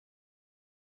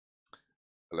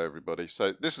Hello, everybody.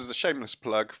 So this is a shameless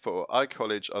plug for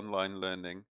iCollege online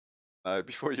learning.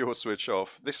 Before you all switch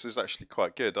off, this is actually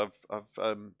quite good. I've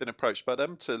been approached by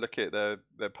them to look at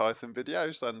their Python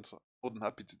videos, and more than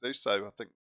happy to do so. I think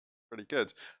pretty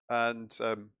good. And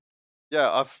yeah,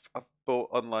 I've bought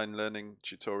online learning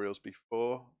tutorials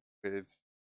before, with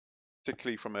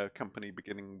particularly from a company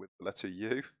beginning with the letter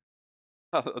U.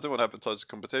 I don't want to advertise a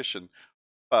competition,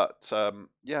 but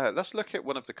yeah, let's look at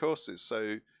one of the courses.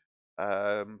 So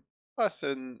um,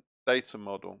 Python data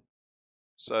model.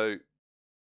 So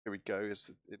here we go. Is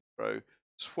the intro.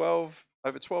 12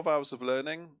 hours of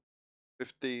learning.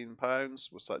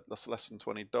 £15. What's that? That's less than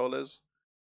 $20.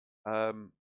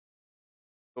 Um,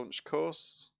 Launch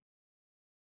course.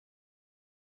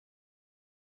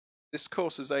 This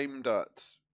course is aimed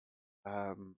at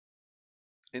um,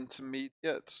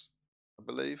 intermediate, I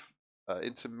believe,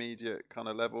 intermediate kind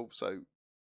of level. So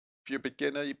if you're a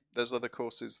beginner, there's other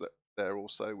courses that there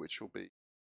also, which will be,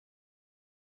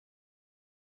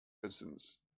 for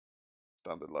instance,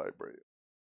 standard library,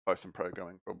 Python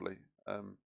programming probably,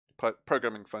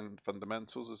 programming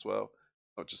fundamentals as well.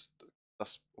 Not just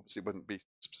that's obviously wouldn't be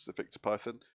specific to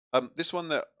Python. This one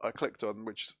that I clicked on,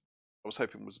 which I was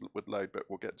hoping would load, but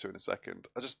we'll get to in a second.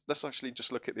 Let's actually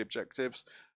just look at the objectives.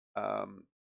 Um,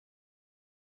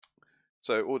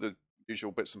 so all the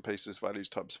usual bits and pieces, values,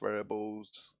 types,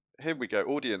 variables. Here we go.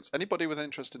 Audience: anybody with an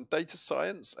interest in data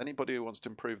science, anybody who wants to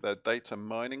improve their data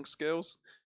mining skills,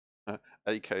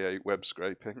 aka web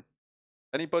scraping.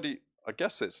 Anybody, I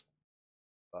guess it's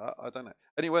that, I don't know.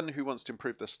 Anyone who wants to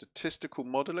improve their statistical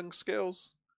modeling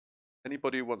skills,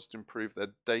 anybody who wants to improve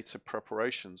their data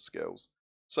preparation skills.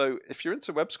 So if you're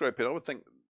into web scraping, I would think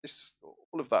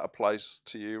all of that applies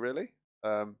to you, really.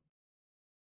 And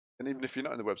even if you're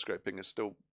not into web scraping, it's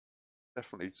still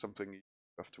definitely something you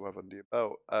have to have under your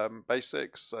belt.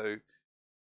 Basics, so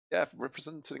yeah,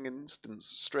 representing an instance,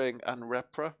 string and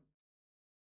repr.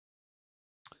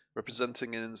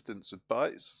 Representing an instance with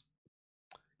bytes.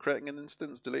 Creating an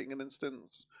instance, deleting an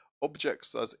instance.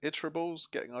 Objects as iterables,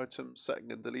 getting items,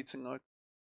 setting and deleting items.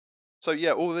 So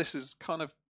yeah, all this is kind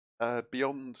of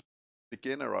beyond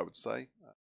beginner, I would say.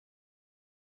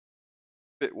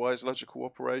 Bitwise logical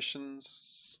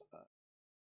operations,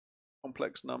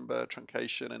 complex number,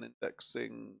 truncation and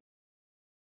indexing,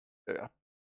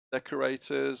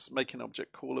 decorators, making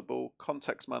object callable,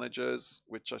 context managers,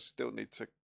 which I still need to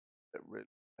get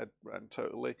head around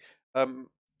totally.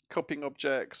 Copying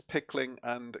objects, pickling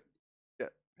and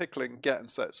get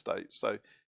and set state. So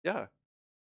yeah,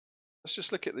 let's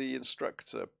just look at the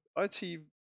instructor. IT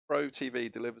Pro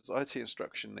TV delivers IT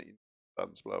instruction that you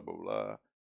blah blah blah.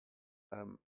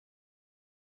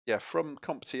 Yeah, from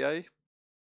CompTIA.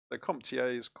 So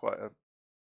CompTIA is quite a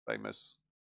famous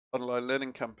online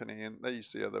learning company, and there you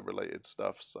see other related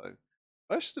stuff. So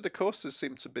most of the courses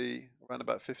seem to be around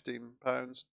about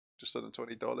 £15, just under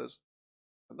 $20,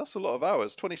 and that's a lot of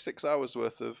hours. 26 hours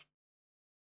worth of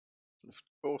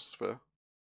course for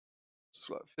it's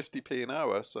like 50p an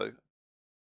hour. So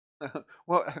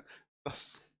well,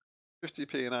 that's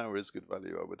 50p an hour is good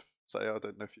value, I would say. I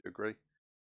don't know if you agree.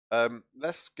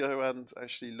 Let's go and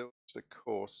actually launch the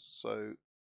course. So,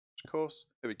 course,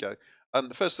 here we go. And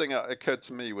the first thing that occurred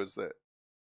to me was that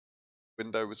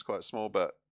window was quite small,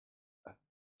 but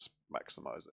let's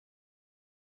maximize it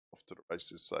off to the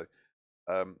races. So,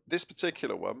 this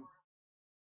particular one,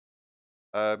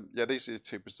 yeah, these are the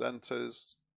two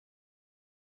presenters,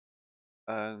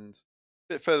 and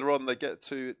a bit further on, they get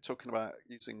to talking about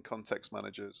using context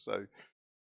managers. So,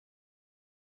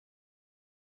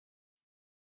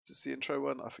 is this the intro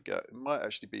one? I forget. It might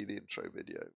actually be the intro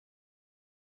video.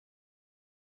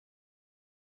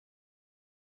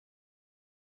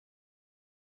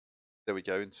 There we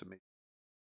go, into me.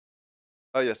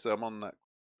 Oh yes, I'm on that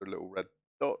little red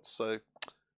dot. So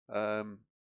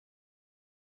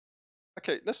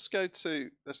okay, let's just go to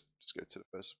the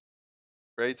first,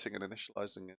 creating and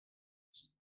initializing it.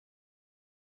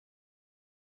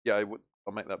 Yeah,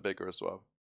 I'll make that bigger as well.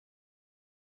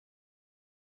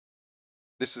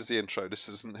 This is the intro. This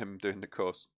isn't him doing the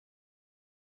course.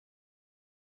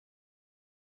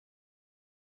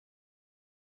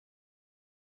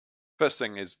 First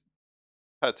thing is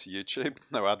head to YouTube.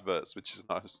 No adverts, which is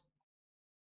nice.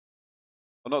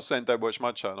 I'm not saying don't watch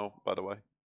my channel, by the way.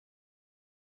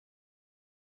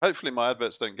 Hopefully my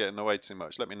adverts don't get in the way too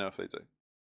much. Let me know if they do.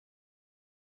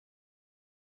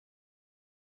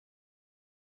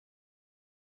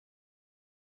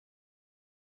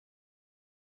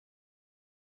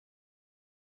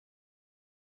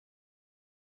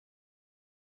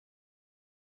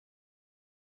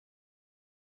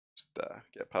 Just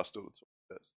get past all the talk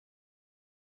bits.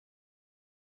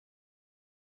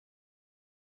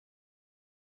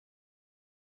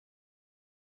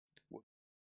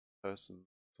 person.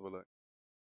 Let's have a look.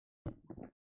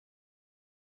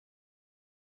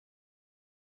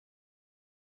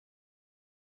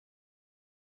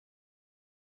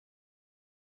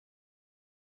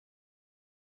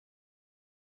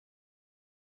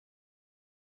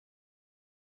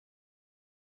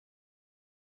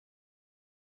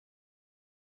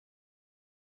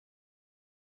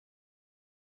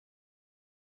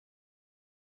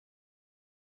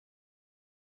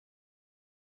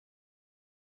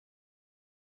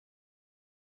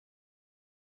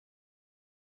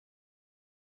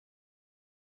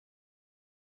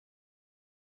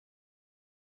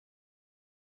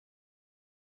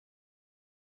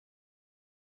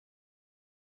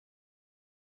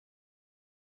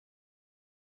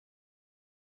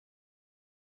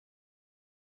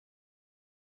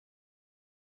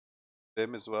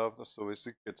 Him as well. That's always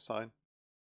a good sign.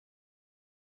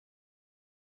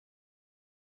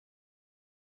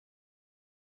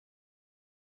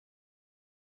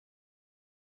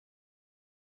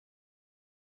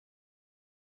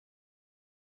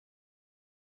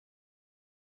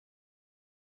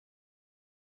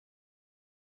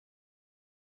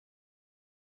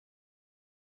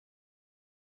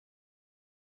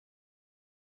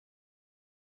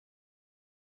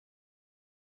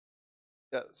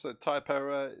 Yeah. So type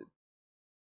error,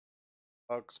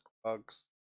 bugs.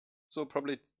 So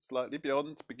probably slightly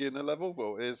beyond beginner level,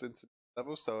 well, it is into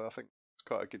level. So I think it's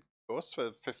quite a good course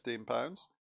for £15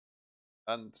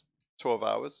 and 12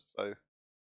 hours. So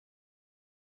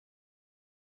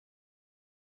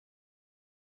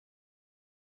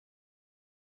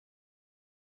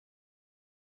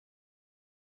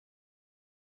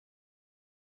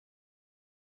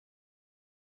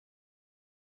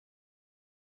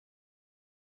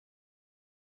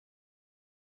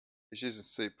he's using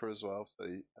Super as well. So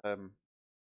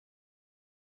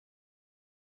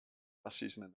that's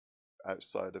using it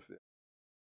outside of it.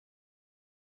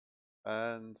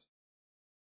 And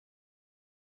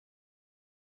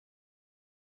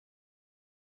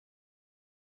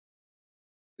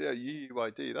yeah,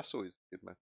 uuid. That's always a good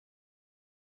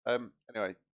method.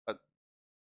 Anyway,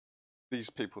 these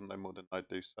people know more than I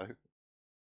do. So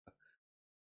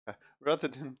rather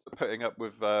than putting up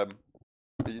with a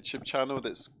YouTube channel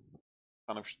that's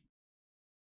kind of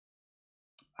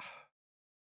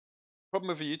problem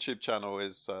with a YouTube channel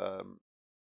is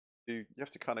you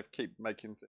have to kind of keep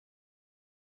making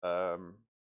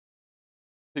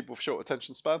people with short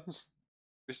attention spans,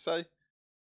 we say.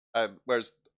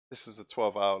 Whereas this is a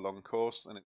 12-hour long course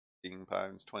and it's £15,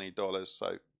 $20,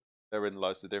 so therein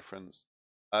lies the difference.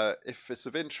 If it's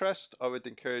of interest, I would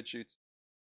encourage you to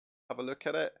have a look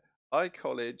at it.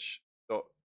 icollege.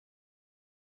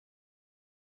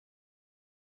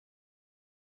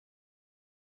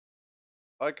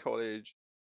 icollege.co.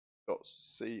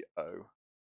 There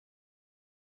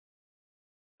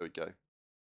we go.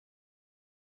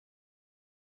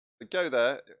 So go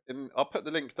there. I'll put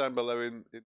the link down below in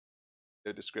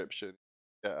the description.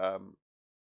 Yeah,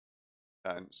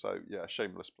 and so yeah,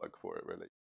 shameless plug for it really.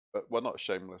 But well, not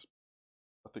shameless.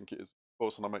 I think it is. Of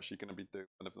course, and I'm actually going to be doing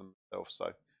one of them myself.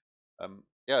 So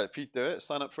yeah, if you do it,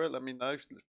 sign up for it. Let me know,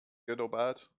 good or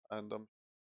bad, and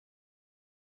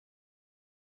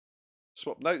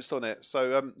swap notes on it.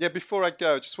 So yeah, before I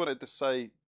go, I just wanted to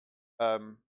say,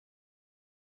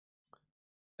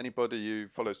 anybody who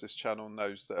follows this channel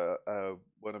knows that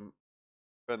one of my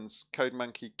friends, Code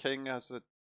Monkey King, has a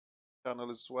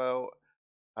channel as well,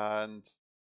 and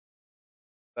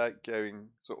without going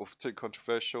sort of too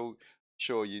controversial,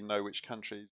 sure you know which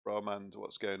country he's from and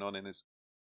what's going on in his.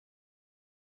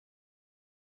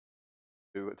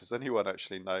 Does anyone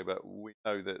actually know? But we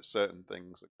know that certain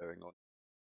things are going on,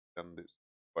 and it's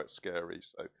quite scary.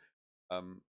 So,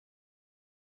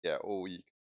 yeah, or you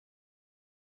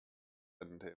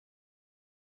can him.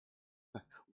 We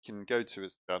can go to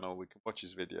his channel, we can watch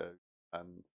his video,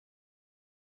 and if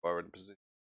we're in a position,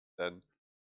 then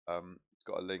it's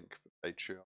got a link for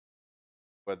Patreon.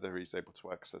 Whether he's able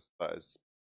to access that is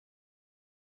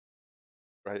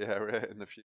grey area in the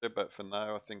future, but for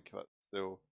now, I think that's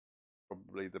still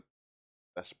probably the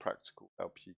best practical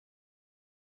help you.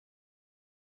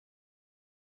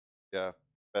 Yeah,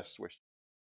 best wish,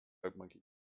 Code Monkey.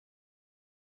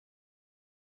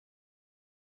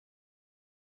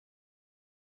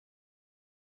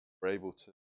 We're able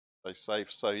to stay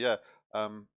safe. So yeah,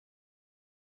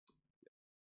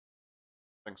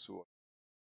 thanks for watching.